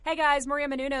Hey guys, Maria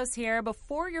Menounos here.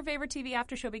 Before your favorite TV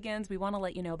after show begins, we want to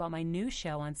let you know about my new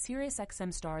show on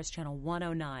SiriusXM Stars Channel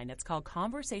 109. It's called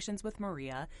Conversations with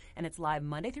Maria, and it's live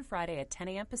Monday through Friday at 10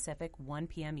 a.m. Pacific, 1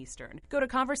 p.m. Eastern. Go to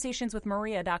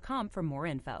conversationswithmaria.com for more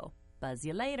info. Buzz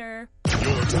you later.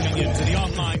 You're tuning in to the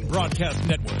online broadcast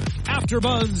network,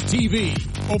 AfterBuzz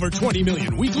TV. Over 20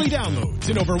 million weekly downloads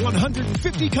in over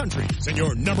 150 countries, and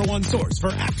your number one source for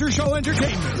after-show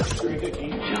entertainment.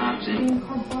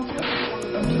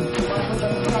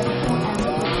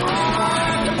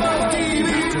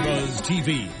 AfterBuzz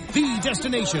TV, the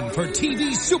destination for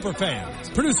TV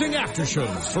superfans, producing after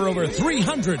shows for over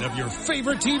 300 of your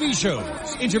favorite TV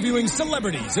shows, interviewing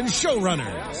celebrities and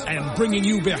showrunners, and bringing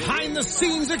you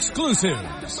behind-the-scenes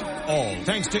exclusives. All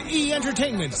thanks to E!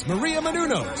 Entertainment's Maria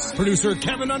Menounos, producer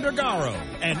Kevin Undergaro,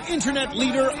 and internet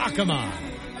leader Akamai.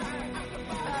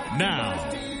 Now,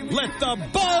 let the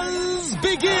buzz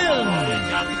begin!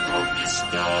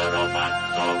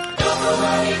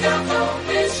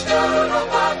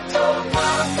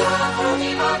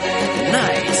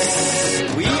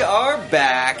 Nice. We are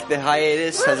back. The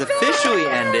hiatus has officially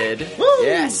ended. Woo!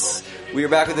 Yes. We are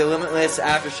back with the Limitless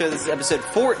After Show. This is episode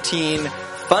 14,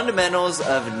 Fundamentals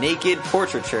of Naked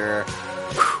Portraiture.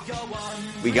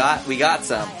 We got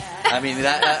some. I mean,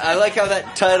 I like how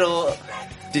that title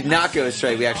did not go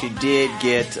astray. We actually did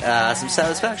get some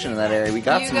satisfaction in that area. We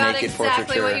got some naked portraiture.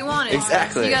 Exactly what you wanted.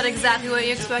 Exactly. You got exactly what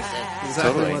you expected.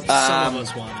 Exactly Totally. what some of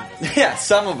us wanted. Yeah,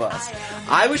 some of us.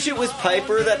 I wish it was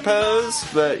Piper that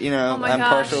posed, but, you know, I'm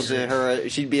partial to her.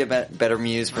 She'd be a better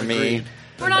muse for me.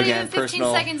 We're not Again, even 15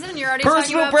 seconds in. You're already talking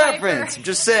personal about preference. Piper.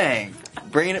 Just saying.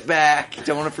 Bringing it back.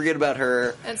 Don't want to forget about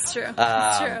her. It's true.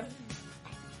 It's true.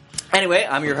 Anyway,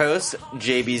 I'm your host,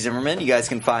 JB Zimmerman. You guys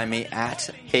can find me at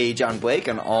Hey John Blake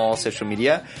on all social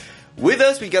media. With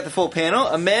us, we got the full panel.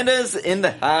 Amanda's in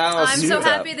the house. I'm so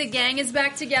happy the gang is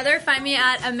back together. Find me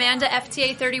at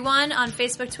AmandaFTA31 on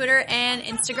Facebook, Twitter, and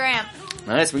Instagram.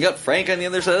 Nice. We got Frank on the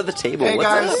other side of the table. Hey What's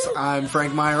guys, up? I'm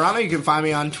Frank Majorana. You can find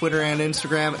me on Twitter and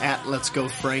Instagram at Let's Go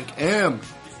Frank M.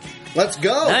 Let's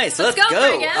go. Nice. Let's go,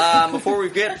 go. Frank M. Before we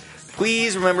get,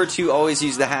 please remember to always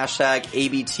use the hashtag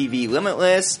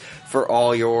ABTVLimitless for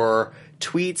all your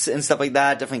tweets and stuff like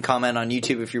that. Definitely comment on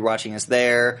YouTube if you're watching us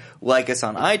there. Like us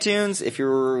on iTunes if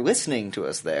you're listening to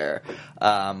us there.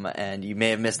 And you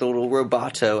may have missed a little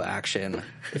Roboto action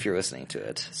if you're listening to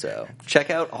it. So check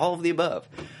out all of the above.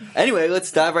 Anyway,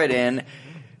 let's dive right in.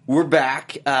 We're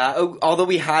back. Although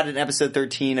we had an episode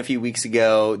 13 a few weeks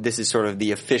ago, this is sort of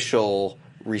the official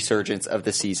resurgence of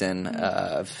the season,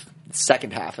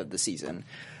 second half of the season.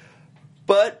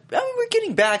 But I mean, we're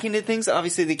getting back into things.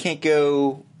 Obviously, they can't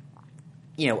go,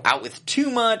 out with too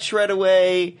much right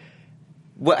away.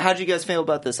 How'd you guys feel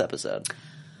about this episode?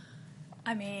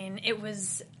 I mean,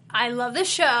 I love the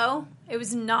show. It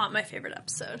was not my favorite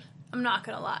episode. I'm not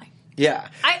going to lie. Yeah.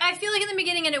 I feel like in the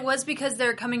beginning, and it was because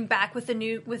they're coming back with the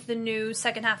new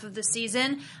second half of the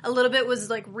season. A little bit was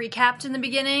like recapped in the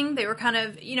beginning. They were kind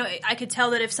of, I could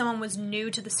tell that if someone was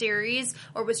new to the series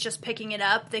or was just picking it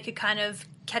up, they could kind of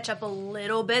catch up a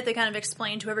little bit. They kind of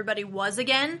explained who everybody was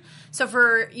again. So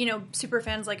for, super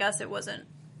fans like us, that wasn't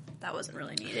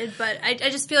really needed. But I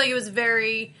just feel like it was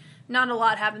very... Not a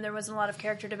lot happened. There wasn't a lot of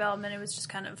character development. It was just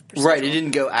kind of procedural. Right. It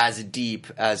didn't go as deep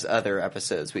as other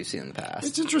episodes we've seen in the past.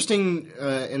 It's interesting,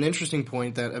 an interesting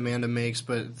point that Amanda makes,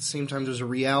 but at the same time, there's a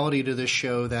reality to this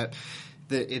show that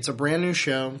it's a brand new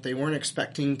show. They weren't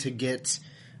expecting to get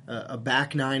a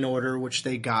back 9 order, which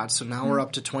they got. So now we're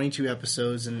up to 22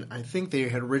 episodes, and I think they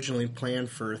had originally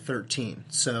planned for 13.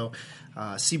 So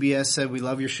CBS said, "We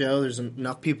love your show. There's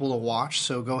enough people to watch,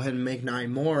 so go ahead and make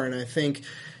 9 more." And I think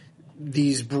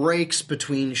these breaks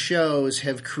between shows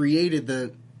have created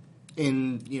the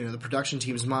production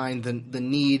team's mind the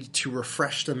need to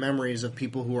refresh the memories of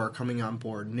people who are coming on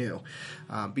board new,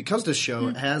 because this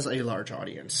show has a large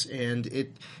audience, and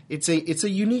it's a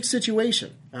unique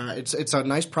situation. It's a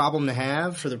nice problem to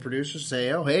have for the producers to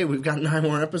say, "Oh, hey, we've got 9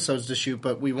 more episodes to shoot,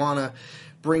 but we want to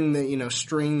bring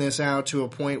string this out to a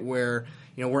point where."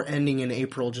 We're ending in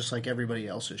April just like everybody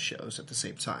else's shows at the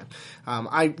same time.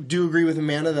 I do agree with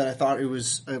Amanda that I thought it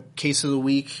was a case of the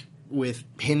week with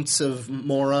hints of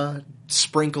Mora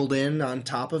sprinkled in on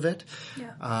top of it.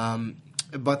 Yeah.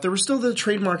 But there were still the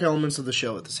trademark elements of the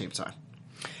show at the same time.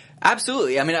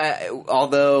 Absolutely. I mean,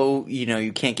 although,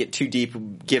 you can't get too deep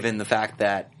given the fact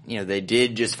that, they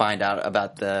did just find out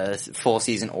about the full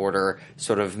season order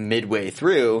sort of midway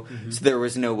through, so there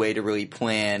was no way to really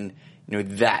plan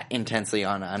that intensely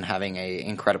on having a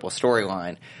incredible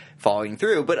storyline following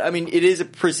through. But I mean, it is a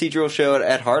procedural show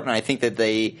at heart, and I think that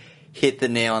they hit the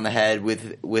nail on the head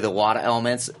with a lot of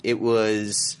elements. It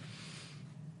was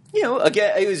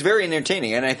again, it was very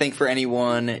entertaining, and I think for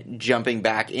anyone jumping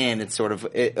back in, it's sort of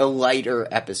a lighter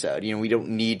episode. We don't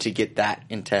need to get that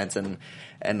intense and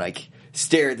like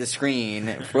stare at the screen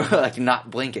for like not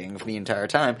blinking for the entire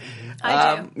time.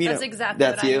 I do. That's exactly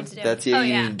what I need to do. That's you. Oh,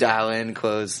 You yeah. need to dial in,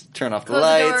 turn off the Close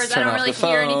lights, the doors. turn I don't off really the phone.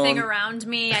 hear anything around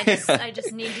me. I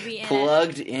just need to be in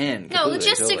Plugged it. in. No, completely,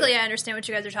 logistically, totally. I understand what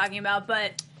you guys are talking about,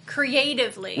 but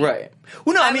creatively, Right.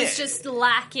 Well, no, I mean, was just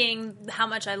lacking how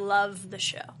much I love the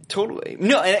show. totally.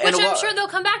 No, and Which a I'm lot- sure they'll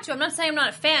come back to. I'm not saying I'm not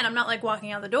a fan. I'm not like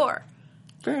walking out the door.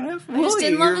 Fair enough. I just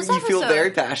didn't love this You feel episode.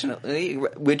 very passionately,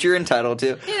 which you're entitled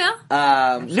to.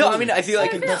 Yeah. No, I mean, I feel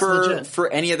like That's legit. for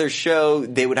any other show,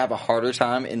 they would have a harder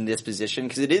time in this position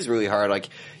because it is really hard. Like,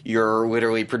 you're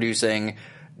literally producing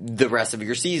the rest of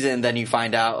your season, then you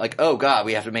find out, like, oh god,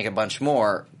 we have to make a bunch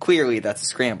more. Clearly, that's a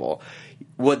scramble.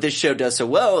 What this show does so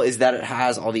well is that it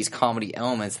has all these comedy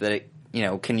elements that it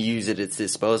can use at its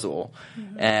disposal.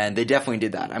 Mm-hmm. And they definitely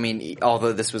did that. I mean,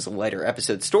 although this was a lighter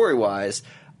episode story-wise,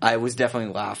 I was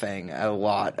definitely laughing at a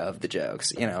lot of the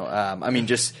jokes. I mean,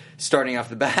 just starting off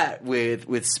the bat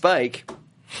with Spike,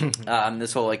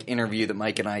 this whole like interview that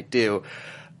Mike and I do.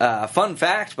 Fun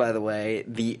fact, by the way,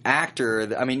 the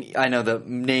actor, I mean, I know the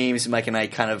names Mike and I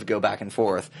kind of go back and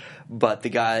forth, but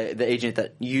the agent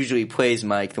that usually plays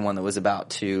Mike, the one that was about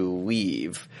to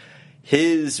leave,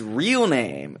 his real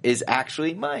name is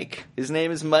actually Mike. His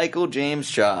name is Michael James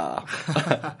Shaw.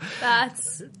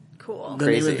 That's cool. The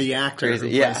name of the actor. Crazy.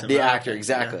 who Yeah, plays him. the Okay. actor,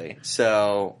 exactly.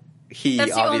 So he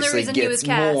That's the only obviously reason he gets was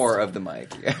cast. more of the Mike.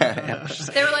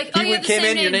 They were like, oh, you have the came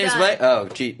same in, your name, name's done. Mike? Oh,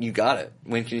 gee, you got it.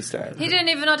 When can you start? He didn't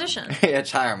even audition. Yeah,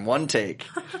 hire him. One take.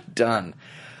 Done.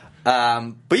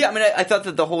 But yeah, I mean, I thought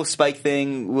that the whole Spike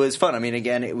thing was fun. I mean,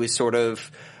 again, it was sort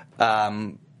of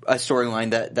a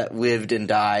storyline that lived and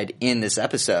died in this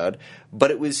episode,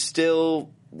 but it was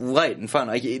still light and fun.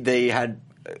 They had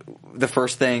the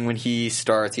first thing when he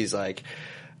starts, he's like,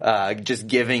 just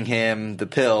giving him the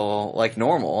pill like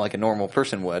normal, like a normal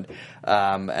person would.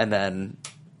 And then,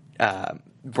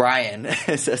 Brian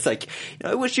says like,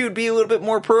 I wish you would be a little bit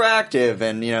more proactive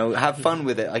and, have fun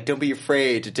with it. Like, don't be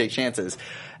afraid to take chances.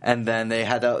 And then they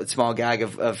had that small gag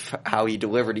of how he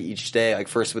delivered each day, like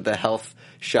first with the health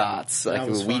shots, like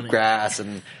was with funny. wheatgrass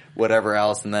and whatever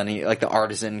else, and then he like the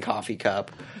artisan coffee cup.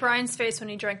 Brian's face when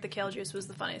he drank the kale juice was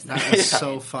the funniest thing. That was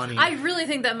so funny. I really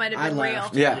think that might have been I real.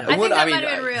 laughed. Yeah. I think What- that I mean, might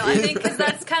have been real. I think because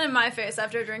that's kind of my face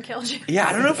after I drink kale juice. Yeah,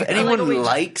 I don't know if Like a anyone weed.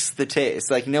 likes the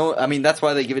taste. Like, no, I mean, that's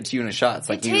why they give it to you in a shot. It's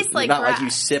like tastes like not like grass. you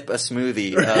sip a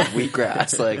smoothie of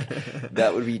wheatgrass. Like,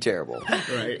 that would be terrible.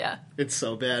 Right. Yeah. It's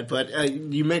so bad. But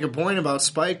you make a point about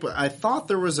Spike, but I thought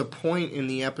there was a point in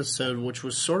the episode which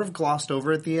was sort of glossed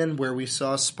over at the end where we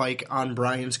saw Spike on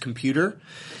Brian's computer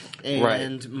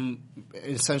and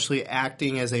essentially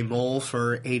acting as a mole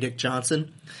for Adic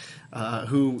Johnson,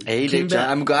 who came back.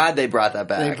 I'm glad they brought that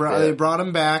back. They brought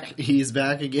him back. He's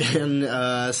back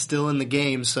again, still in the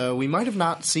game. So we might have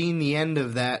not seen the end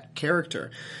of that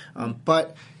character.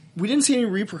 But we didn't see any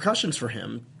repercussions for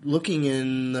him looking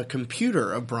in the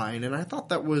computer of Brian, and I thought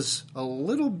that was a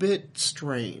little bit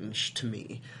strange to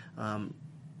me.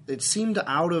 It seemed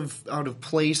out of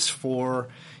place for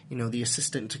the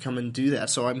assistant to come and do that.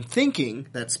 So I'm thinking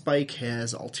that Spike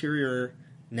has ulterior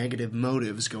negative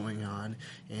motives going on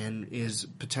and is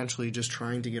potentially just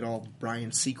trying to get all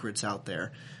Brian's secrets out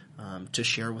there to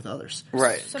share with others.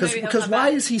 Right. So maybe he'll Because come why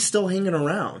back. is he still hanging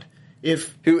around?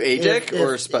 Who, Ajak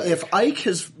or Spike? If Ike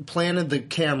has planted the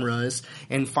cameras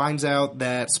and finds out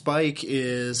that Spike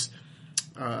is,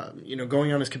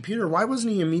 going on his computer, why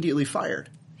wasn't he immediately fired?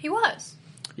 He was.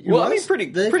 Well, I mean, pretty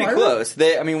Did they fire him? close.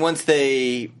 Once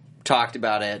they talked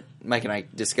about it, Mike and I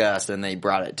discussed, and they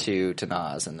brought it to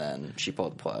Naz, and then she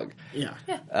pulled the plug. Yeah.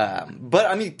 But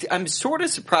I mean, I'm sort of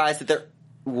surprised that there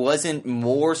wasn't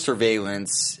more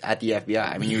surveillance at the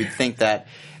FBI. I mean, you would think that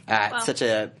at such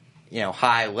a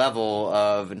high level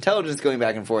of intelligence going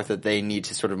back and forth that they need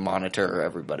to sort of monitor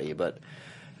everybody, but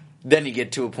then you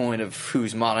get to a point of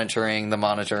who's monitoring the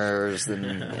monitors, and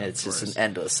it's just an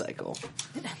endless cycle.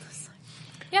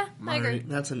 Yeah, I agree.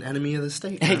 That's an enemy of the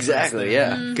state. Exactly,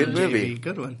 yeah. Good movie. JB,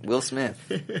 good one. Will Smith.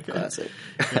 Classic.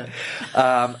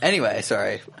 Anyway,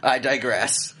 sorry. I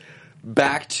digress.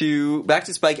 Back to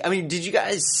Spike. I mean, did you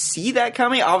guys see that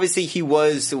coming? Obviously, he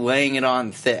was laying it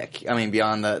on thick. I mean,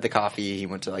 beyond the coffee, he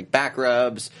went to, like, back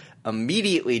rubs,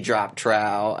 immediately dropped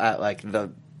trowel at, like,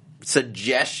 the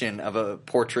suggestion of a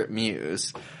portrait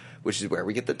muse, which is where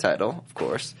we get the title, of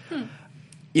course.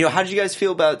 how did you guys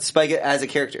feel about Spike as a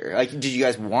character? Like, did you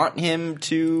guys want him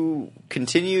to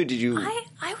continue? Did you?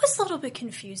 I was a little bit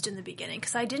confused in the beginning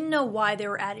because I didn't know why they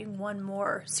were adding one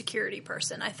more security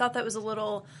person. I thought that was a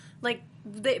little like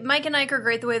Mike and Ike are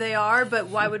great the way they are, but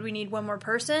why would we need one more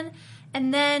person?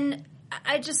 And then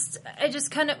I just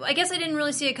kind of, I guess I didn't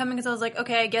really see it coming because I was like,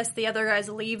 okay, I guess the other guy's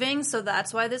leaving, so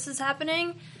that's why this is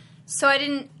happening. So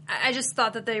I just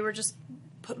thought that they were just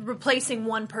replacing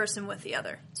one person with the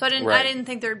other. So I didn't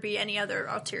think there'd be any other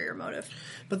ulterior motive.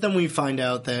 But then we find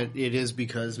out that it is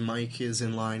because Mike is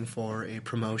in line for a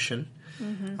promotion,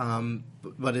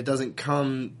 but it doesn't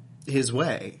come his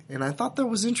way. And I thought that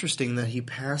was interesting that he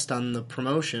passed on the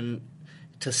promotion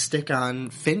to stick on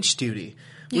Finch duty,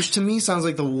 which to me sounds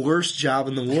like the worst job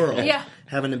in the world. Yeah.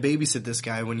 Having to babysit this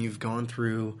guy when you've gone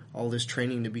through all this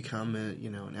training to become an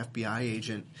FBI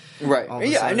agent. Right.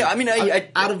 Yeah, I know. I mean,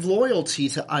 out of loyalty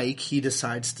to Ike, he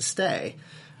decides to stay.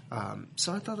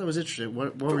 So I thought that was interesting.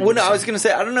 What were you saying? I was going to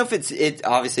say, I don't know if it's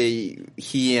obviously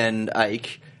he and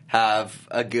Ike have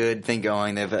a good thing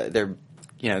going. They're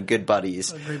good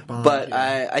buddies. A great bond, but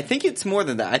yeah. I think it's more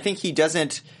than that. I think he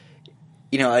doesn't.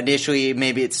 Initially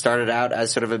maybe it started out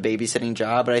as sort of a babysitting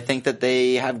job, but I think that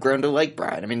they have grown to like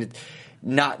Brian. I mean,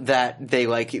 not that they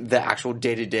like the actual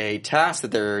day-to-day tasks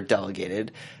that they're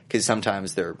delegated, because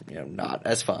sometimes they're not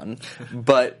as fun.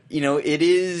 But it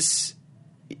is.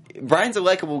 Brian's a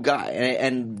likable guy,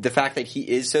 and the fact that he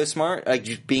is so smart, like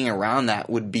just being around that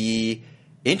would be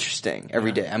interesting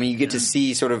every day. I mean, you get to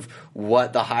see sort of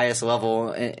what the highest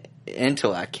level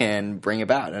intellect can bring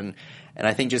about, and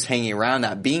I think just hanging around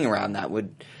that, being around that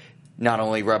would not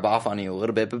only rub off on you a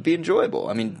little bit, but be enjoyable.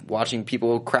 I mean, watching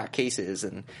people crack cases,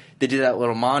 and they did that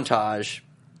little montage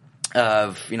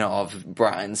of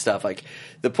Brian stuff, like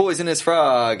the poisonous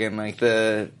frog and like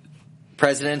the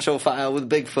presidential file with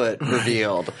Bigfoot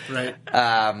revealed. Right.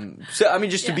 So, I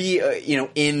mean, just to be,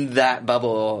 in that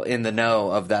bubble, in the know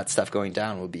of that stuff going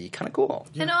down would be kind of cool.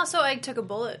 Yeah. And also, Ike took a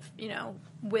bullet,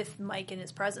 with Mike in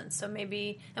his presence. So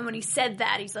maybe, and when he said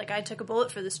that, he's like, I took a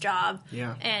bullet for this job.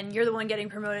 Yeah. And you're the one getting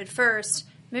promoted first.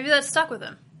 Maybe that stuck with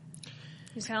him.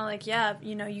 He's kind of like, yeah,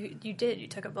 you did. You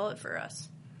took a bullet for us.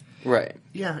 Right.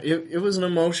 Yeah, it was an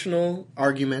emotional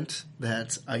argument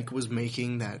that Ike was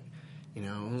making that,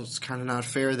 it's kind of not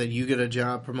fair that you get a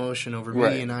job promotion over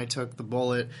Right. me and I took the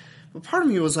bullet. But part of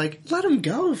me was like, let him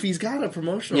go if he's got a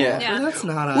promotional offer. Yeah. That's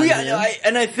not on Well, yeah,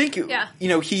 him. I think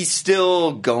he's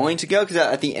still going to go because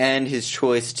at the end his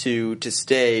choice to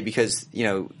stay because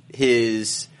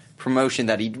his promotion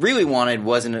that he really wanted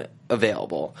wasn't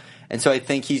available, and so I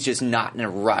think he's just not in a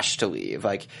rush to leave.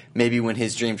 Like maybe when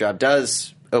his dream job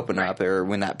does open up or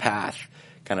when that path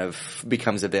kind of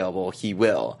becomes available, he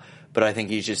will. But I think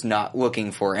he's just not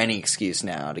looking for any excuse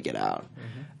now to get out.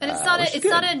 Mm-hmm. And it's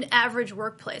not an average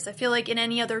workplace. I feel like in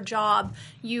any other job,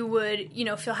 you would,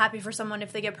 feel happy for someone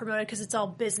if they get promoted because it's all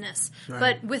business. Right.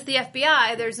 But with the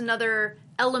FBI, there's another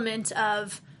element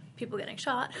of people getting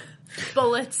shot,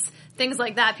 bullets, things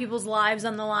like that, people's lives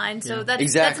on the line. So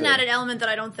that's an added element that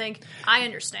I don't think I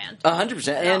understand.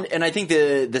 100%. And I think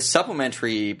the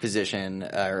supplementary position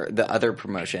or the other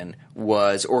promotion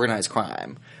was organized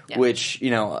crime, which,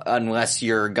 unless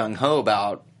you're gung-ho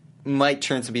about, might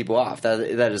turn some people off.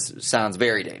 That sounds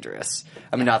very dangerous.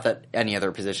 I mean, not that any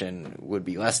other position would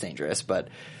be less dangerous, but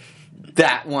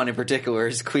that one in particular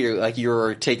is clear. Like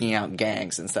you're taking out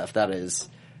gangs and stuff. That is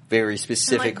very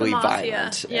specifically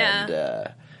violent.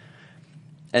 Yeah.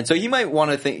 And so you might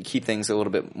want to keep things a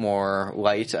little bit more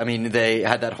light. I mean, they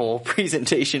had that whole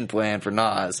presentation plan for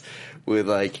Nas with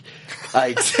sketch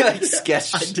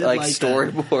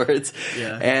storyboards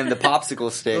and the popsicle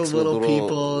sticks the little with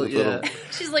people.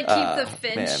 She's like, keep the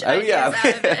Finch ideas out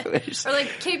of it, or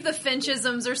like keep the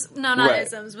Finchisms or not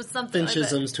isms, but something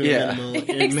Finchisms like that.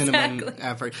 to a minimum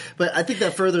effort. But I think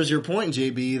that furthers your point,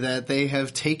 JB, that they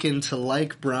have taken to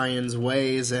like Brian's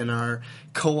ways and are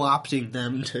co-opting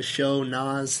them to show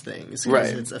Nas things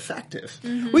because it's effective.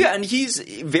 Mm-hmm. Well, yeah, and he's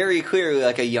very clearly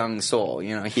like a young soul.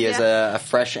 He has a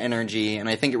fresh energy, and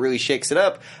I think it really shakes it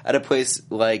up at a place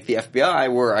like the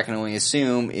FBI, where I can only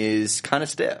assume is kind of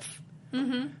stiff.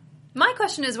 Mm-hmm. My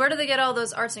question is, where do they get all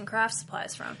those arts and crafts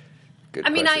supplies from? Good I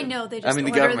mean, question. I know they just the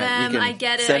order government, them. you can I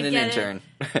get it. Send I an get intern,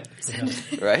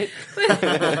 it. right?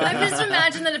 I just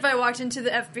imagine that if I walked into the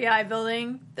FBI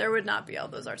building, there would not be all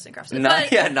those arts and crafts. Not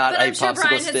but a I'm sure popsicle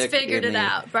Brian has stick figured in it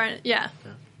out. Brian, yeah.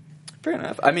 Fair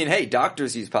enough. I mean, hey,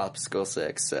 doctors use popsicle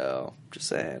sticks, so just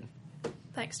saying.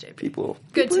 Thanks, JP. People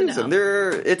Good to use know.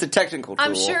 them. It's a technical tool.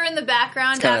 I'm sure in the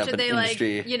background, It's kind after of an they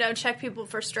industry. check people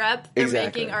for strep, they're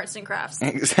Exactly. making arts and crafts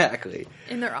Exactly.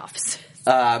 in their offices.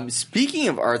 Speaking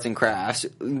of arts and crafts,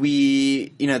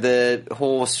 the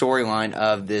whole storyline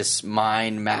of this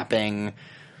mind mapping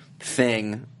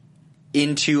thing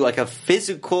into like a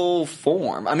physical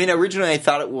form. I mean, originally I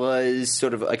thought it was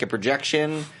sort of like a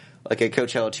projection, like a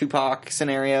Coachella Tupac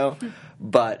scenario,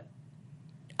 but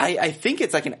I think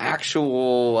it's like an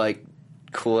actual like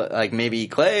maybe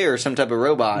clay or some type of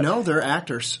robot. No, they're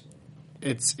actors.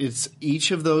 It's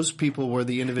each of those people were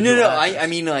the individual. No, actors. I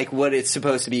mean like what it's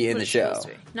supposed to be in the show.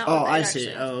 Oh, I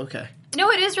see. Oh, okay.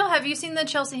 No, it is real. Have you seen the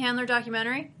Chelsea Handler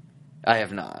documentary? I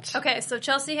have not. Okay, so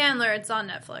Chelsea Handler, it's on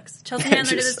Netflix. Chelsea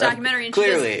Handler did this documentary, and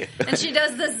clearly, she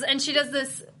does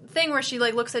this thing where she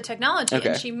like looks at technology,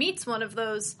 and she meets one of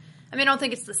those. I mean, I don't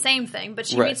think it's the same thing, but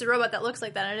she meets a robot that looks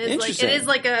like that. And it is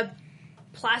like a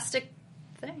plastic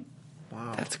thing.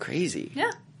 Wow, That's crazy.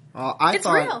 Yeah. It's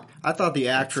real. I thought the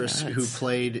actress who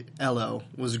played Ello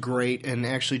was great, and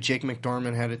actually Jake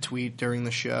McDormand had a tweet during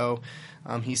the show.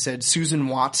 He said Susan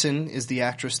Watson is the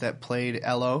actress that played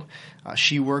Ello.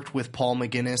 She worked with Paul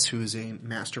McGinnis, who is a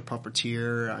master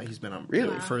puppeteer. He's been on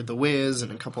for The Wiz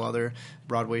and a couple other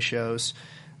Broadway shows.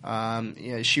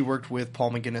 She worked with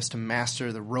Paul McGinnis to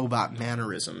master the robot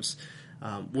mannerisms.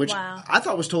 Which I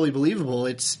thought was totally believable.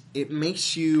 It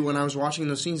makes you, when I was watching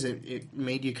those scenes, it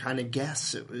made you kind of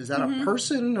guess, is that a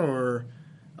person or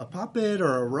a puppet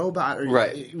or a robot?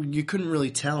 You couldn't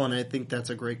really tell, and I think that's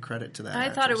a great credit to that I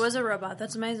thought it was a robot.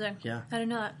 That's amazing. Yeah. I didn't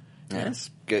know that. Yes,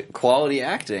 good quality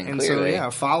acting. And clearly.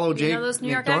 so follow Jake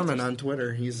McDormand actors on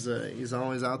Twitter. He's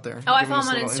always out there. Oh, I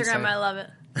follow him on Instagram. I love it.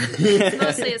 It's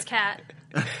mostly his cat.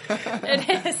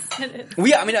 It is. Well,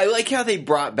 yeah, I mean, I like how they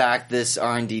brought back this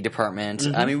R&D department.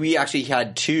 I mean, we actually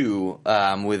had two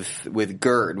with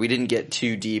GERD. We didn't get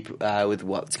too deep with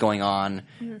what's going on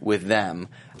with them,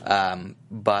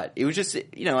 but it was just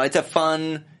it's a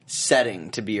fun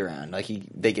setting to be around. Like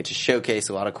they get to showcase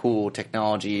a lot of cool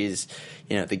technologies.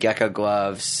 The Gecko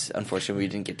gloves. Unfortunately, we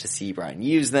didn't get to see Brian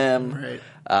use them. Right.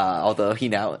 Although he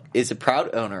now is a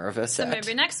proud owner of a set. So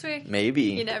maybe next week. Maybe.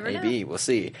 You never know. We'll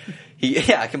see.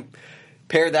 I can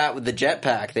pair that with the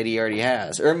jetpack that he already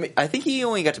has. Or I think he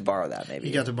only got to borrow that, maybe.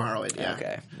 He got to borrow it, yeah.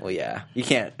 Okay. Well, yeah. You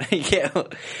can't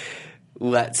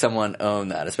let someone own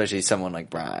that, especially someone like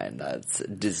Brian. That's a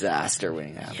disaster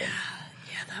waiting to happen.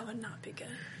 Yeah, that would not be good.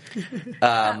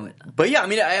 But yeah, I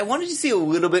mean, I wanted to see a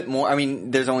little bit more. I mean,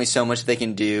 there's only so much they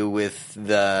can do with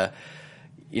the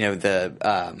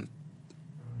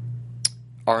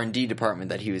R&D department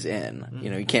that he was in.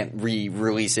 You can't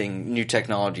releasing new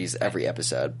technologies every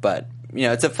episode, but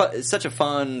it's such a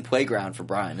fun playground for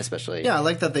Brian, especially. Yeah, I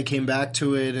like that they came back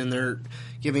to it and they're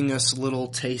giving us little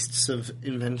tastes of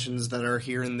inventions that are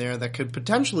here and there that could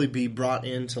potentially be brought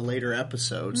into later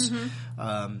episodes.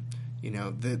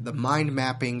 The mind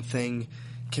mapping thing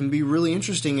can be really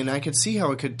interesting, and I could see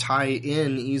how it could tie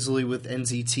in easily with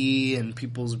NZT and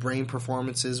people's brain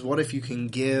performances. What if you can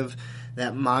give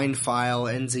that mind file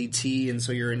NZT, and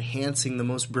so you're enhancing the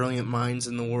most brilliant minds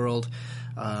in the world?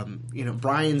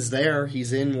 Brian's there.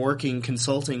 He's in working,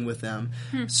 consulting with them.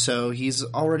 So he's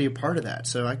already a part of that.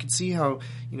 So I could see how,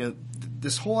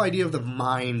 this whole idea of the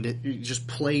mind just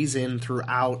plays in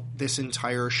throughout this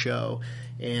entire show.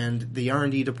 And the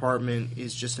R&D department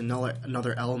is just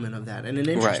another element of that, and an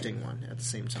interesting one at the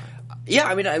same time. Yeah,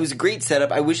 I mean, it was a great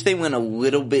setup. I wish they went a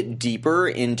little bit deeper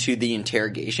into the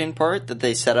interrogation part that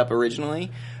they set up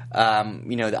originally.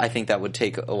 I think that would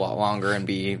take a lot longer and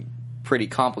be pretty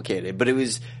complicated. But it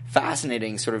was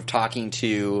fascinating sort of talking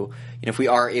to, if we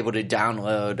are able to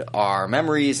download our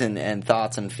memories and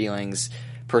thoughts and feelings,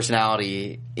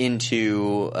 personality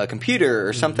into a computer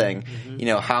or something,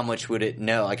 how much would it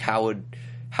know? Like,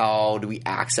 how do we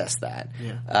access that?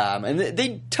 Yeah. And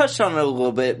they touched on it a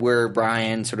little bit where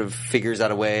Brian sort of figures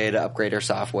out a way to upgrade her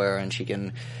software and she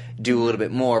can do a little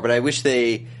bit more. But I wish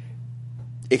they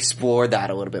explored that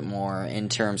a little bit more in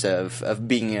terms of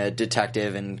being a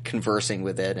detective and conversing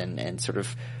with it and sort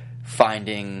of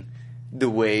finding the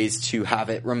ways to have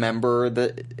it remember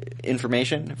the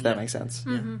information, if that makes sense.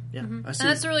 Yeah. And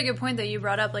that's a really good point that you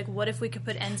brought up. Like, what if we could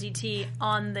put NZT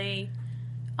on the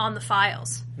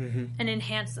files and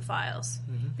enhance the files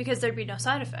because there'd be no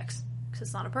side effects because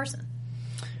it's not a person.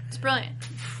 It's brilliant.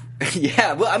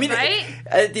 Yeah, well, I mean, right?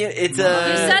 It's you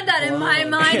said that and my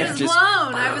mind was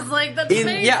blown. I was like, that's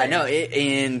amazing. Yeah, no,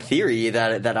 in theory,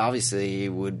 that obviously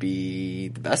would be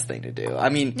the best thing to do. I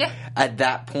mean, at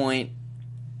that point,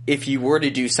 if you were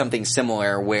to do something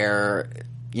similar where,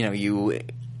 you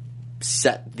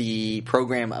set the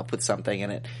program up with something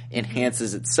and it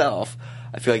enhances itself,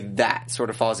 I feel like that sort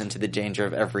of falls into the danger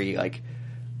of every,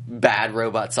 bad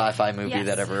robot sci-fi movie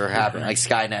that ever happened. Like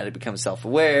Skynet, it becomes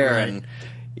self-aware and,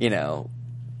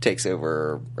 takes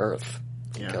over Earth.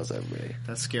 Yeah. Kills everybody.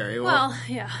 That's scary. Well,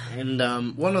 yeah.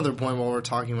 And one other point while we're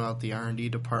talking about the R&D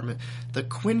department, the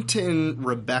Quentin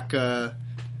Rebecca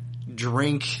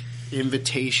drink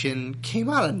invitation came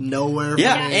out of nowhere.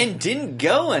 Yeah, for me. and didn't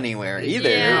go anywhere either.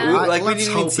 Yeah. We Let's didn't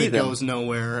even hope see it them. goes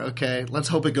nowhere. Okay, let's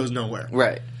hope it goes nowhere.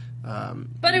 Right.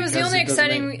 But it was the Because only it doesn't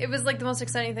exciting. make- It was like the most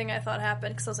exciting thing I thought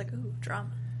happened because I was like, "Ooh, drama."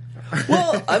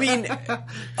 Well, I mean,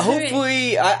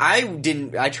 hopefully,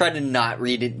 I tried to not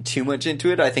read it too much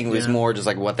into it. I think it was Yeah. more just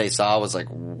like what they saw was like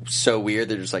so weird.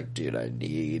 They're just like, dude, I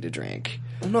need a drink.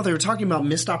 Well, no, they were talking about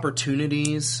missed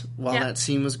opportunities while Yeah. that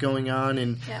scene was going on,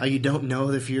 and Yeah. how you don't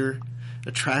know if you're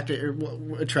attractive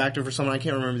for someone. I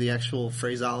can't remember the actual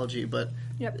phraseology, but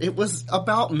Yep. it was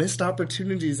about missed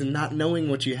opportunities and not knowing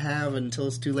what you have until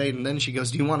it's too late. And then she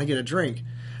goes, "Do you want to get a drink?"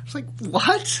 I was like,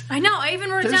 "What?" I know. I even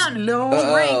wrote There's down no-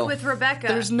 drink with Rebecca.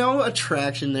 There's no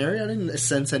attraction there. I didn't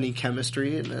sense any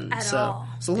chemistry, and then At all.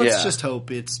 so let's Yeah. just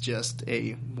hope it's just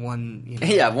a one.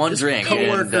 Yeah, one drink.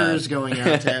 Coworkers and, going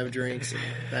out to have drinks. And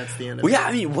that's the end of Well, it. yeah,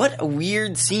 I mean, what a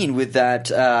weird scene with that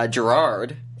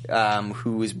Gerard,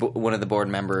 who was one of the board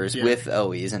members with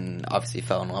Eloise, and obviously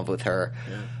fell in love with her.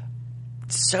 Yeah.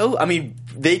 So, I mean,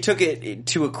 they took it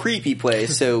to a creepy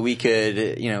place so we could,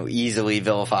 easily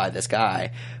vilify this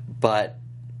guy. But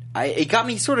it got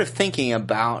me sort of thinking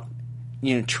about,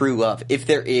 true love. If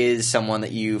there is someone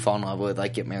that you fall in love with,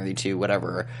 like get married to,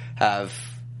 whatever, have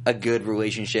a good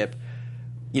relationship,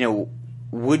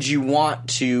 would you want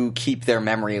to keep their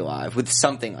memory alive with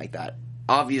something like that?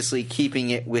 Obviously, keeping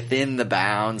it within the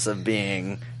bounds of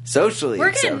being socially We're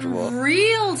acceptable. getting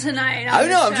real tonight. I On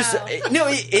know. the I'm just show.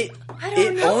 it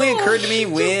only occurred to me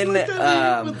when Looked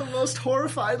at me with the most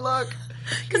horrified look.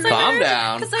 calm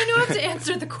down. Because I know I have to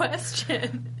answer the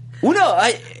question. Well,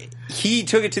 no, he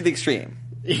took it to the extreme.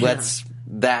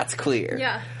 That's clear.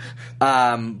 Yeah.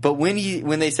 But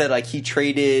when they said like he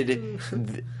traded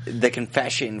the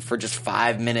confession for just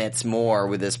 5 minutes more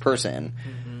with this person,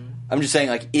 I'm just saying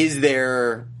like, do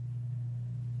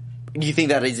you think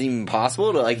that is even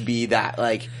possible to like be that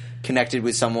like connected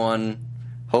with someone,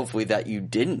 hopefully that you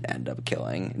didn't end up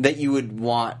killing, that you would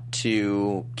want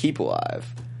to keep alive?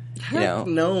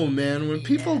 No, man. When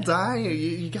people die,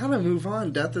 you gotta move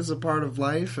on. Death is a part of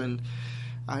life, and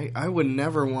I would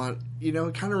never want. It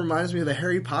kind of reminds me of the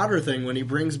Harry Potter thing when he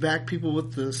brings back people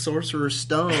with the Sorcerer's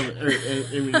Stone,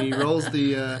 and he rolls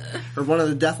or one of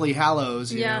the Deathly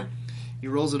Hallows. You know? He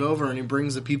rolls it over and he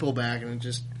brings the people back, and it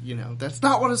just, that's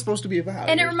not what it's supposed to be about.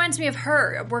 And it reminds me of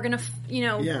her. We're gonna,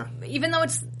 even though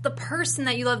it's the person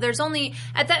that you love, there's only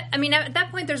at that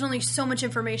point, there's only so much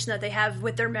information that they have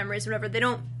with their memories, or whatever. They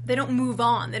don't move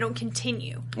on. They don't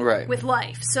continue with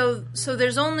life. So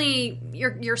there's only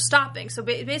you're stopping. So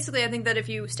basically, I think that if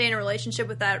you stay in a relationship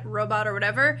with that robot or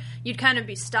whatever, you'd kind of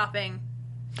be stopping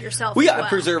yourself. Well, as yeah, well.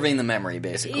 preserving the memory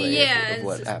basically. Yeah, of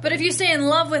what happened. but if you stay in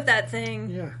love with that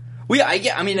thing, Well,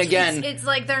 yeah, I mean, again, it's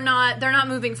like they're not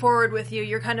moving forward with you.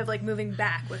 You're kind of like moving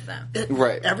back with them.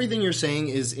 right. Everything you're saying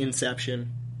is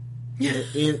Inception.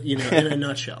 In a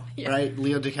nutshell, right?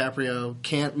 Leo DiCaprio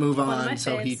can't move on,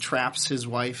 so he traps his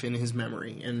wife in his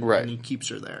memory, and he keeps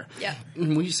her there. Yeah,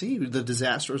 and we see the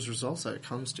disastrous results that it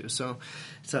comes to. So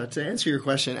to answer your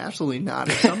question, absolutely not.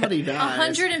 If somebody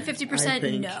dies,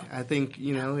 150% no. I think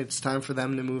it's time for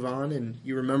them to move on, and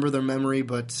you remember their memory,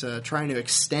 but trying to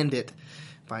extend it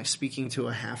by speaking to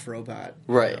a half robot.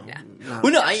 Right.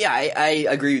 Well, no, I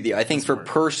agree with you. I think for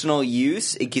personal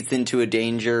use, it gets into a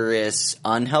dangerous,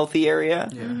 unhealthy area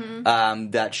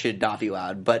that should not be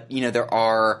allowed. But, there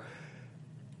are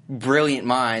brilliant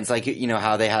minds, like,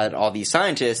 how they had all these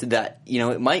scientists that,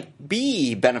 it might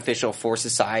be beneficial for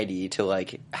society to,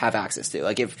 like, have access to.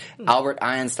 Like, if Albert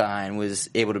Einstein was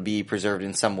able to be preserved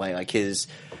in some way, like his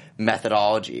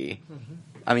methodology,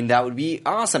 I mean, that would be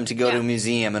awesome to go to a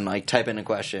museum and like type in a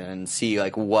question and see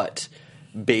like what,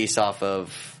 based off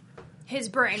of his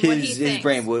brain, what he thinks. His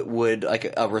brain would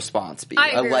like a response be,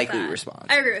 a likely response.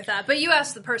 I agree with that, but you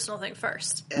asked the personal thing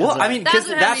first. Well, I mean, because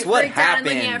that's what happened.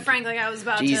 Looking at Frank like I was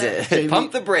about Jesus. to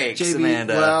Pump the brakes, JB,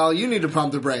 Amanda. Well, you need to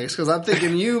pump the brakes because I'm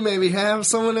thinking you maybe have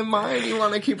someone in mind you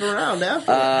want to keep around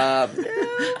after.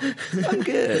 I'm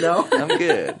good. No?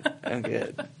 I'm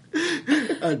good.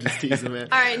 I'm just teasing, man.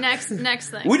 All right, next thing.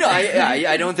 Well, no,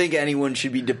 I don't think anyone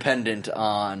should be dependent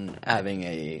on having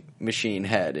a machine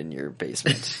head in your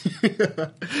basement.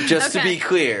 Just to be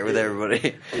clear with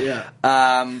everybody. Yeah.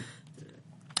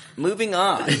 Moving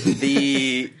on,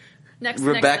 the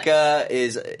Rebecca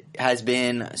has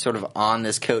been sort of on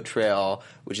this coat trail,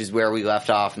 which is where we left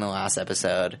off in the last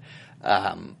episode.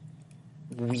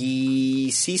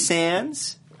 We see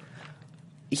Sands.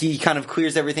 he kind of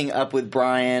clears everything up with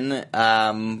Brian,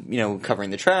 covering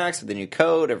the tracks with the new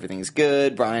code. Everything's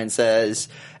good, Brian says.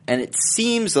 And it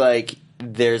seems like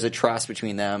there's a trust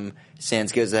between them.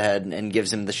 Sans goes ahead and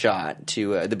gives him the shot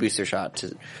the booster shot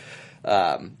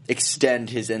to extend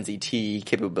his NZT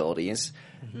capabilities.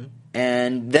 Mm-hmm.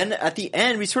 And then at the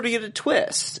end, we sort of get a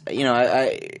twist.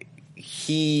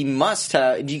 He must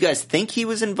have... Do you guys think he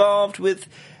was involved with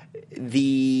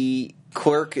the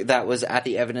clerk that was at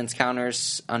the evidence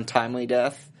counter's untimely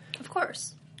death? Of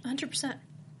course. 100%.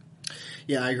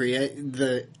 Yeah, I agree.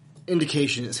 The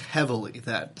indication is heavily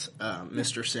that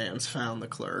Mr. Sans found the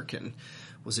clerk and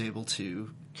was able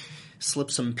to slip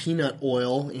some peanut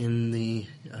oil in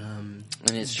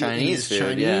his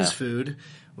Chinese food,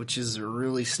 which is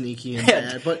really sneaky and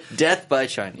bad. But death by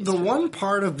Chinese. The one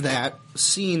part of that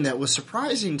scene that was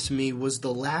surprising to me was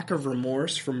the lack of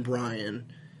remorse from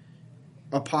Brian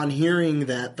upon hearing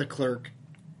that the clerk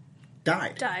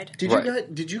died.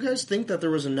 Did you guys think that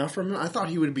there was enough from him? I thought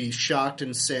he would be shocked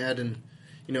and sad, and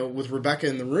with Rebecca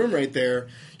in the room right there,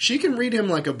 she can read him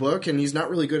like a book, and he's not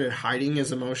really good at hiding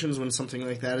his emotions when something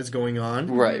like that is going on.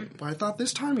 Right. But I thought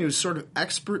this time he was sort of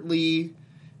expertly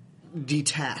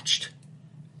detached.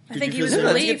 I think he was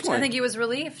relieved. I think he was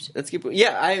relieved. That's a good point.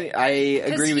 Yeah, I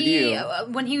agree with you.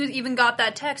 When he even got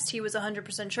that text, he was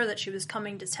 100% sure that she was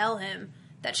coming to tell him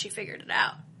that she figured it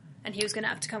out. And he was going to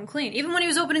have to come clean. Even when he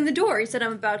was opening the door, he said,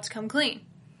 I'm about to come clean.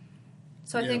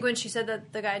 So I think when she said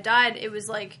that the guy died, it was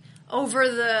like, over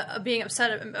the being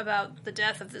upset about the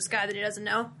death of this guy that he doesn't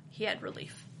know, he had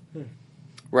relief.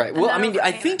 Right. Well,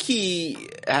 I think he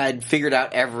had figured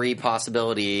out every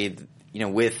possibility,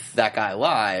 with that guy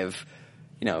alive.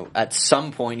 At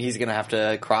some point he's going to have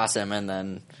to cross him, and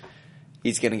then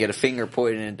he's going to get a finger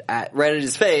pointed right at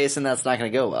his face, and that's not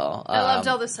going to go well. I loved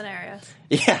all the scenarios.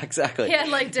 Yeah, exactly. He had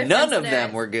different None of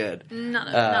them were good. None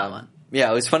of them. Not one. Yeah,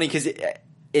 it was funny because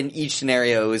in each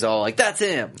scenario it was all like, that's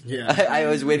him. Yeah. I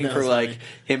was waiting for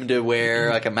him to wear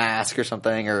a mask or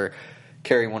something, or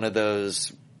carry one of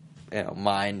those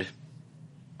mind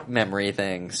memory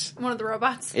things. One of the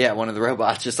robots? Yeah, one of the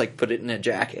robots. Just put it in a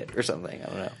jacket or something. I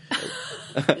don't know.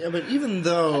 Yeah, but even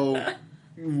though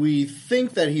we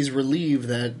think that he's relieved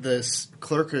that this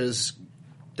clerk has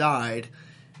died,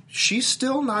 she's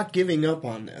still not giving up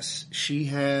on this. She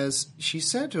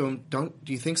said to him, do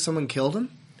you think someone killed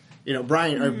him?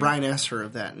 Brian asked her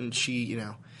of that, and she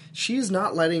is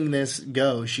not letting this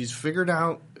go. She's figured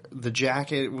out the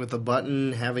jacket with the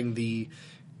button having the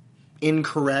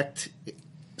incorrect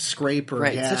scrape or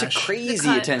gash. Such a crazy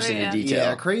attention to detail.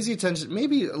 Yeah, crazy attention.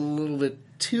 Maybe a little bit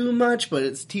too much, but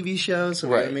it's a TV show, so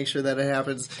we gotta make sure that it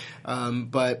happens.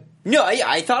 But no,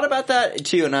 I thought about that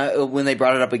too, and when they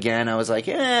brought it up again, I was like,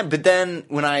 but then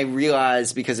when I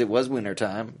realized, because it was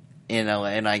wintertime in LA,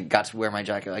 and I got to wear my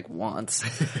jacket once,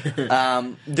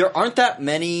 there aren't that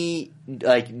many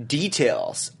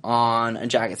details on a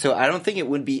jacket, so I don't think it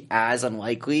would be as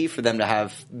unlikely for them to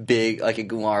have big,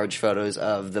 large photos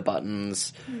of the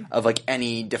buttons, of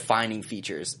any defining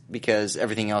features, because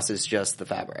everything else is just the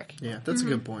fabric. Yeah, that's a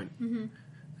good point. Mm-hmm.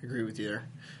 I agree with you there.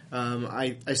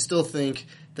 I still think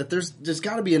that there's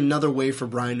got to be another way for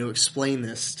Brian to explain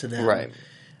this to them. Right.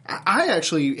 I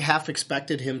actually half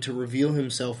expected him to reveal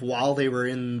himself while they were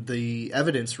in the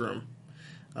evidence room.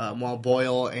 While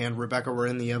Boyle and Rebecca were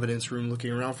in the evidence room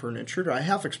looking around for an intruder, I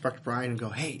half expected Brian to go,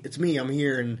 hey, it's me, I'm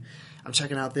here, and I'm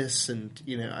checking out this. And,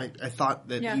 I thought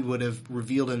that he would have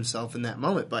revealed himself in that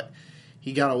moment, but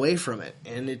he got away from it.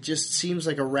 And it just seems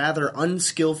like a rather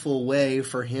unskillful way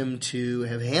for him to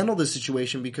have handled the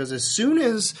situation, because as soon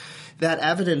as that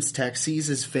evidence tech sees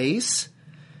his face,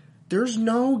 there's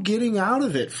no getting out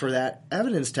of it for that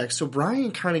evidence tech. So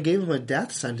Brian kind of gave him a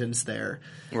death sentence there.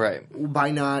 Right.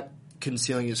 By not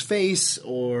concealing his face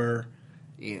or,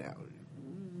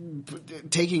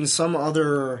 taking some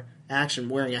other action,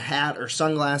 wearing a hat or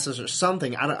sunglasses or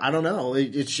something. I don't know.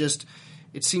 It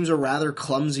seems a rather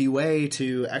clumsy way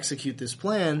to execute this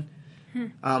plan.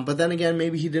 But then again,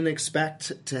 maybe he didn't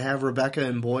expect to have Rebecca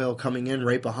and Boyle coming in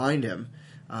right behind him,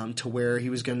 to where he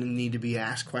was going to need to be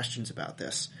asked questions about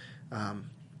this.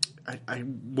 I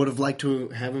would have liked to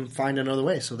have him find another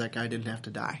way so that guy didn't have to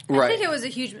die. I think it was a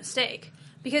huge mistake,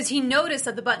 because he noticed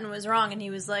that the button was wrong, and he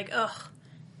was like, ugh,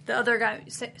 the other guy,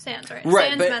 Sans, right?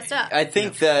 Sans messed up. I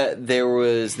think that there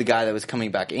was the guy that was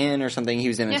coming back in or something. He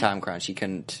was in a time crunch. He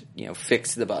couldn't,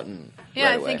 fix the button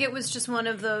right away. I think it was just one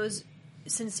of those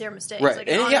sincere mistakes. Right.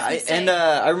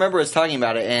 I remember us talking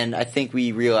about it, and I think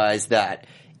we realized that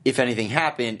if anything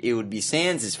happened, it would be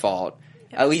Sans' fault.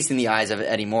 At least in the eyes of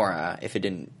Eddie Mora, if it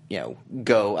didn't,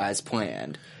 go as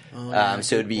planned.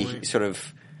 So it'd be sort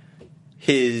of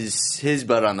his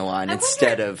butt on the line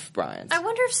instead of Brian's. I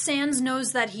wonder if Sans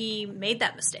knows that he made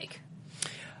that mistake.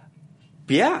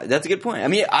 Yeah, that's a good point. I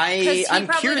mean, I'm curious about that.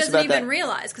 Because he probably doesn't even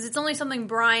realize, because it's only something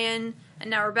Brian and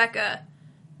now Rebecca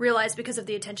realize because of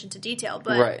the attention to detail.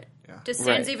 But Right. does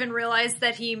Sans even realize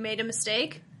that he made a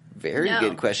mistake? Very No.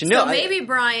 good question. So No, maybe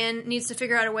Brian needs to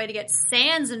figure out a way to get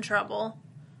Sans in trouble,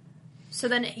 so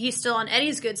then he's still on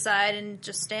Eddie's good side and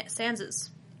just Sans's.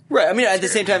 Right. I mean, at the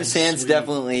same time, Sans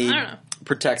definitely I don't know.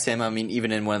 protects him. I mean,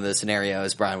 even in one of the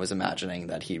scenarios, Brian was imagining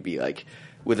that he'd be like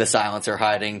with a silencer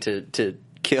hiding to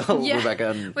kill Rebecca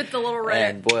and, with the little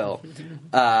red. and Boyle.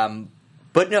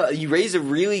 But no, you raise a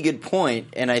really good point,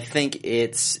 and I think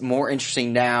it's more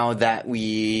interesting now that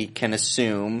we can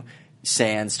assume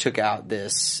Sans took out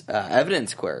this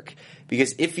evidence clerk.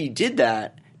 Because if he did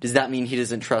that, does that mean he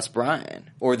doesn't trust Brian?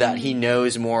 Or that he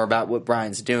knows more about what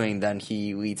Brian's doing than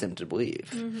he leads him to believe?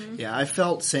 Mm-hmm. Yeah, I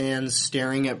felt Sans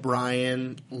staring at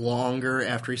Brian longer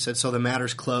after he said, "So the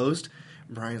matter's closed?"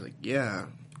 And Brian's like, "Yeah."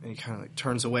 And he kind of like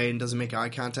turns away and doesn't make eye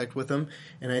contact with him.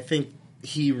 And I think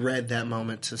he read that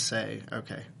moment to say,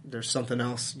 okay, there's something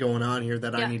else going on here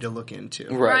that I need to look into.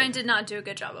 Right. Brian did not do a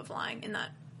good job of lying in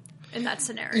that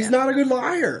scenario. He's not a good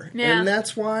liar. Yeah. And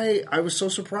that's why I was so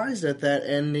surprised at that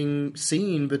ending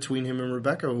scene between him and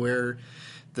Rebecca, where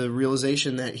the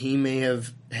realization that he may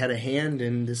have had a hand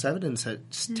in this evidence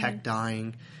that Tech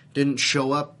dying didn't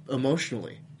show up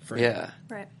emotionally for him. Yeah.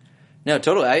 Right. No,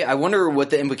 totally. I wonder what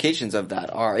the implications of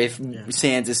that are. If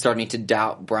Sans is starting to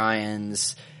doubt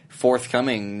Brian's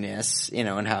forthcomingness,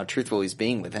 and how truthful he's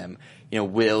being with him,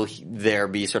 will there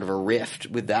be sort of a rift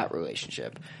with that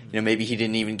relationship? Maybe he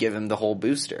didn't even give him the whole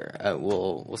booster.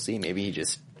 We'll see. Maybe he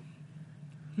just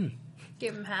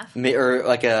Gave him half. or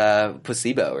like a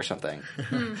placebo or something.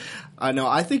 I know.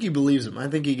 I think he believes him. I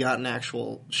think he got an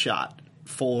actual shot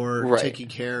for taking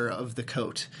care of the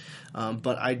coat.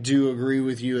 But I do agree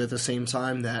with you at the same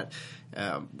time that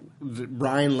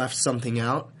Brian left something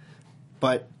out,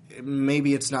 but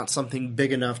maybe it's not something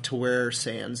big enough to where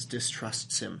Sans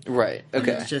distrusts him. Right.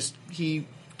 Okay. It's just he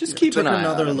Just keep took an eye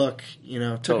another on him. look.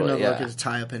 Took Totally, another look yeah. to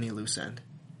tie up any loose end.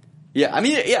 Yeah, I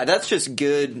mean, that's just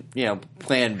good,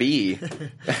 plan B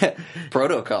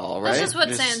protocol, right? That's just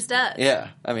what Sans does. Yeah,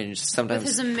 I mean, just sometimes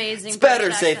With his amazing it's better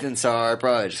British safe accent. than sorry.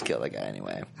 Probably just kill the guy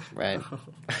anyway, right?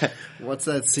 What's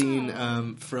that scene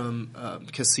from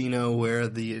Casino where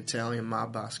the Italian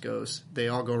mob boss goes? They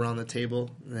all go around the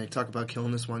table and they talk about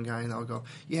killing this one guy, and they'll go,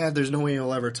 "Yeah, there's no way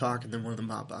he'll ever talk." And then one of the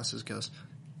mob bosses goes,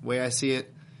 "Way I see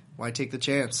it, why take the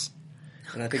chance?"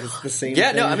 And I think it's the same.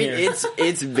 Yeah, thing no, I mean here.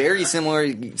 it's very similar.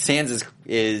 Sans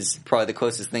is probably the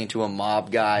closest thing to a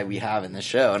mob guy we have in the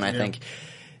show, and I think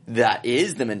that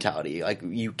is the mentality. Like,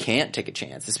 you can't take a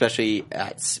chance, especially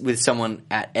with someone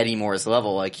at Eddie Moore's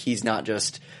level. Like, he's not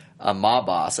just a mob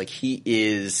boss. Like, he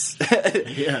is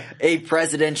a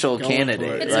presidential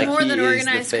candidate. It's like, more he than is the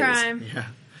organized face. crime. Yeah.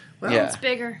 Well, Yeah. It's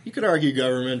bigger. you could argue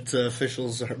government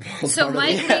officials are So part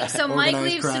Mike, of the Mike organized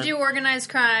leaves crime. to do organized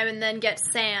crime and then gets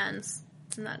Sans,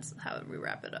 and that's how we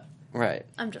wrap it up. Right.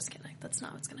 I'm just kidding. That's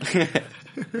not what's going to happen.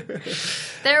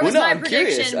 There was Well, no, my I'm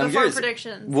curious. prediction I'm before curious.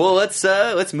 predictions. Well,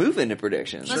 let's move into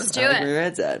predictions. Let's do I like it. where your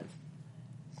head's at.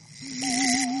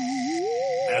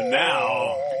 And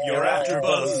now, your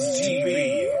AfterBuzz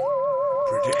TV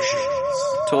predictions.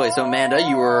 Totally. So, Amanda,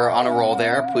 you were on a roll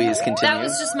there. Please continue. That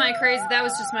was just my crazy. That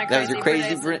was just my crazy. That was your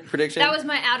crazy prediction? That was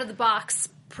my out of the box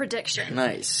prediction.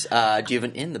 Nice. Do you have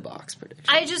an in the box prediction?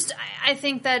 I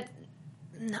think that.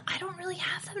 No, I don't really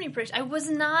have that many predictions.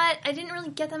 I didn't really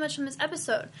get that much from this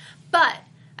episode. But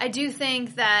I do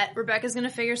think that Rebecca's going to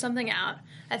figure something out.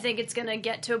 I think it's going to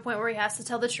get to a point where he has to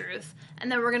tell the truth.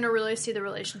 And then we're going to really see the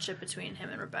relationship between him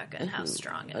and Rebecca and how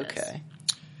strong it is. Okay.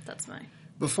 That's my...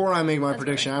 Before I make my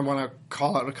prediction, I want to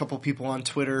call out a couple people on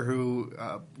Twitter who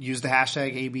use the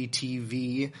hashtag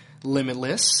ABTV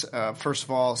Limitless. First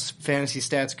of all, Fantasy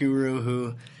Stats Guru,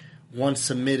 who once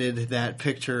submitted that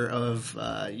picture of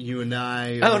you and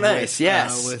I. Oh, nice,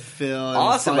 yes. With Phil. And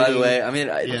Awesome, by the fighting. way. I mean,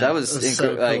 that was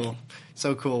so incredible. cool.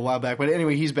 So cool a while back. But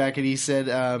anyway, he's back and he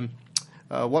said,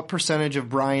 what percentage of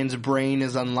Brian's brain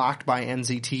is unlocked by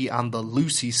NZT on the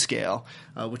Lucy scale,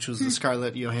 which was the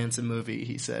Scarlett Johansson movie,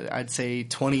 he said. I'd say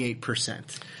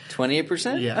 28%.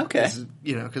 28%? Yeah. Okay.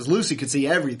 Because Lucy could see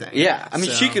everything. Yeah. I mean,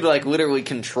 So, she could, literally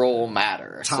control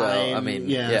matter. time, so, I mean,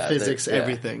 physics, yeah.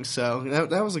 everything. So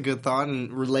that was a good thought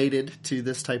and related to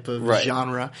this type of Right.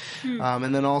 genre.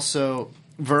 And then also,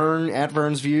 Vern, at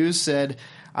Vern's Views, said,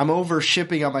 I'm over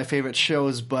shipping on my favorite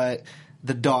shows, but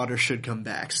the daughter should come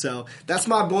back. So that's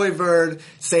my boy Vern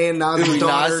saying now the Ooh,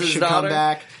 daughter Nas's should daughter? come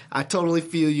back. I totally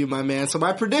feel you, my man. So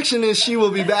my prediction is she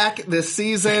will be back this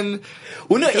season.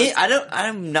 Well, no,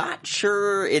 I'm not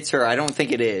sure it's her. I don't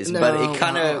think it is, but it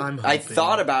kind of. I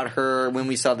thought about her when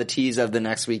we saw the tease of the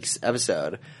next week's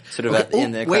episode, sort of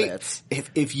in the credits.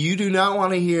 If you do not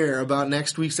want to hear about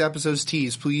next week's episode's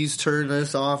tease, please turn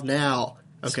this off now.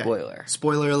 Okay.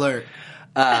 Spoiler alert.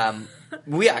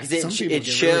 Well, yeah, because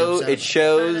it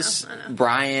shows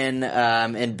Brian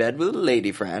in bed with a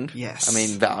lady friend. Yes. I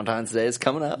mean, Valentine's Day is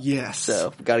coming up. Yes.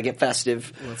 So we've got to get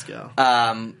festive. Let's go.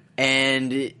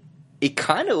 And it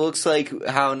kind of looks like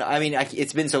how, I mean,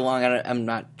 it's been so long, I'm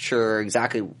not sure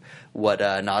exactly what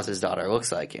Naz's daughter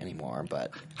looks like anymore,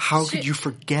 but. How could you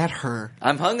forget her?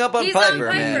 I'm hung up on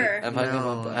Piper, man. I'm hung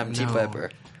up on, I'm Team Piper.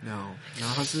 No.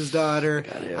 Naz's daughter.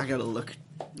 I gotta look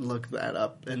that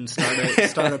up and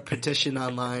start a petition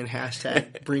online.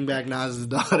 # bring back Naz's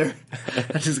daughter.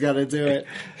 I just gotta do it.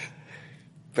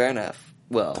 Fair enough.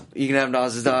 Well, you can have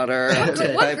Naz's daughter. What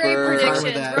great predictions.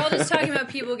 We're all just talking about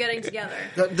people getting together.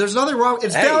 There's nothing wrong.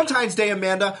 It's Valentine's Day,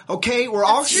 Amanda. Okay? We're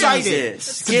all excited.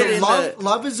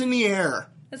 Love is in the air.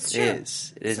 That's true.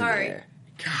 It is Sorry. in the air.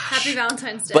 Happy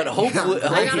Valentine's Day. But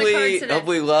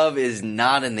hopefully love is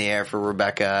not in the air for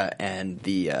Rebecca and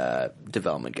the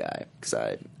development guy, because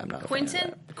I'm not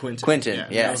Quentin? Quentin, yeah.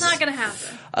 yes. It's not going to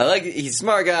happen. I like he's a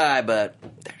smart guy, but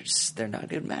they're not a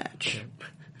good match.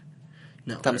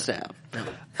 No, Thumbs down. No.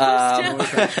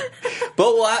 But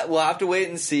we'll have to wait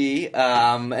and see.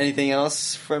 Anything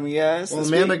else from you guys? Well,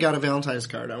 Amanda got a Valentine's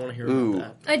card. I want to hear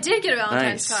about that. I did get a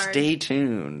Valentine's card. Stay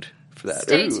tuned for that.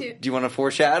 Stay tuned. Do you want to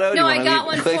foreshadow? No, I got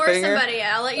one for somebody.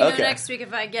 I'll let you know next week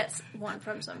if I get one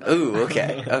from somebody. Ooh,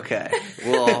 okay.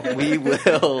 Well, we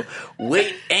will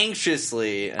wait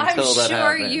anxiously until that happens.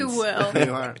 I'm sure you will.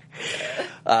 You are.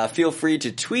 Feel free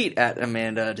to tweet at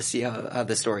Amanda to see how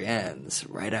the story ends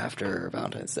right after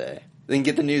Valentine's Day. Then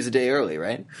get the news a day early,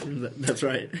 right? That's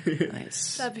right.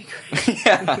 Nice. That'd be great.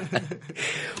 Yeah.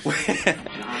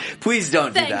 Please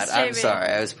don't do Thanks, that. Jamie. I'm sorry.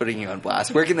 I was putting you on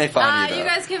blast. Where can they find you, though? You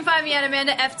guys can find me at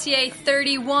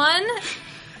AmandaFTA31.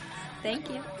 Thank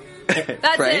you.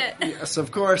 That's Frank? it. Yes,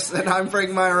 of course. And I'm Frank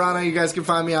Majorana. You guys can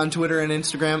find me on Twitter and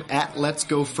Instagram at Let's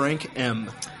Go Frank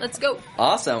M. Let's go.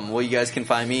 Awesome. Well, you guys can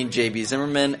find me, JB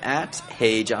Zimmerman, at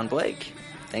Hey John Blake.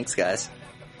 Thanks, guys.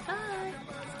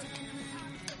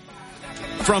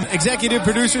 From executive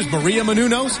producers Maria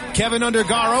Menounos, Kevin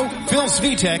Undergaro, Phil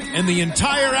Svitek, and the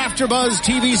entire AfterBuzz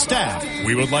TV staff,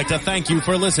 we would like to thank you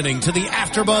for listening to the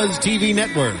AfterBuzz TV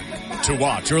network. To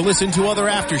watch or listen to other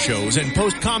after shows and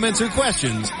post comments or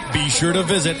questions, be sure to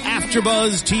visit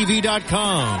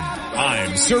AfterBuzzTV.com.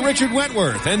 I'm Sir Richard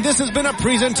Wentworth, and this has been a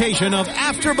presentation of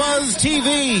AfterBuzz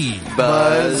TV.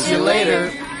 Buzz you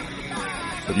later.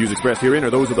 The views expressed herein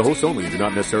are those of the hosts only and do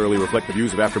not necessarily reflect the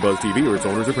views of AfterBuzz TV or its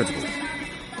owners or principals.